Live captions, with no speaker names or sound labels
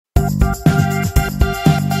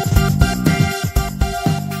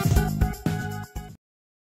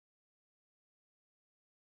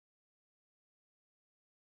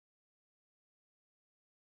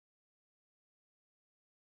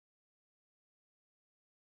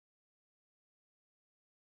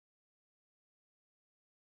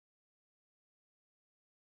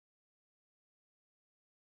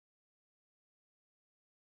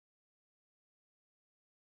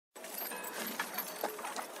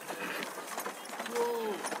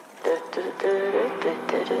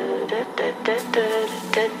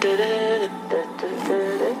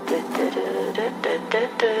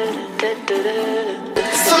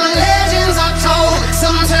Some legends are told,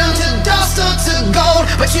 some turn to dust or to gold,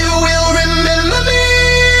 but you will remember me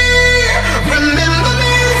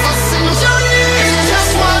for centuries.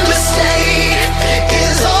 Just one mistake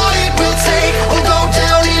is all it will take. We'll go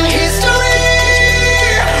down in history.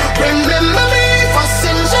 Remember me for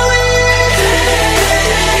centuries.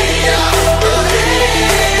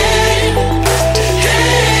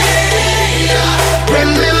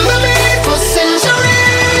 Remember me for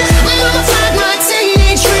centuries. Mama tied my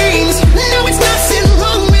teenage dreams. No, it's nothing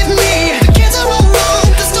wrong with me. The kids are all wrong,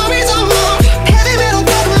 the stories are wrong. Heavy metal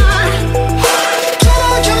broke my heart.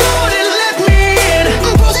 Come on and let me in.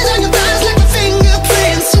 Bruises on your thighs like my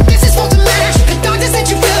fingerprints. This is for the match, the darkness that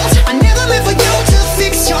you felt. I never meant for you to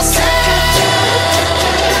fix yourself.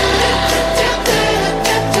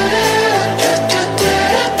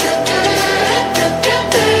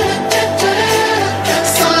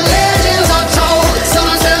 Some legends are told,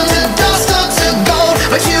 some turn to dust or to gold,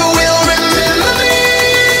 but you will remember me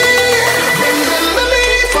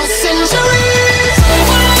for centuries.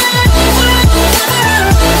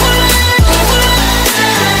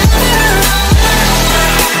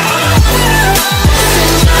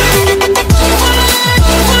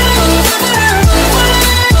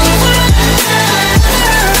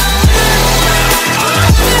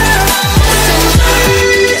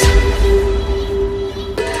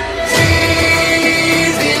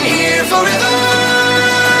 We've been here forever,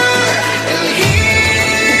 and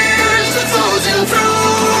here's the frozen fruit.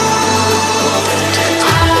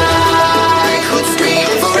 I could scream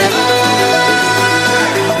forever.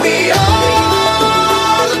 We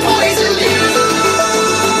are the poison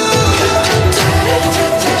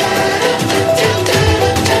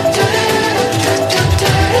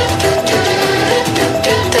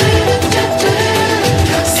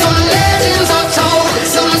Some legends are told,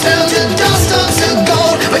 some turn to dust or to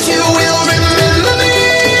gold, but you will remember me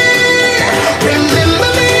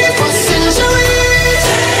for centuries.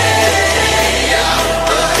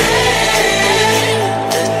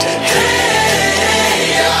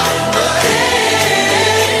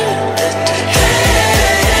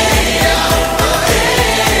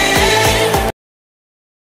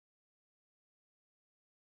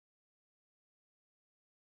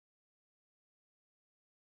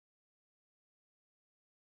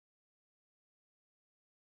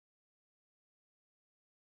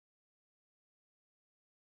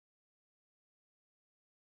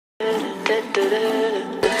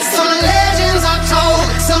 Some legends are told,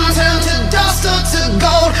 some turn to dust or to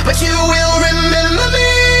gold, but you will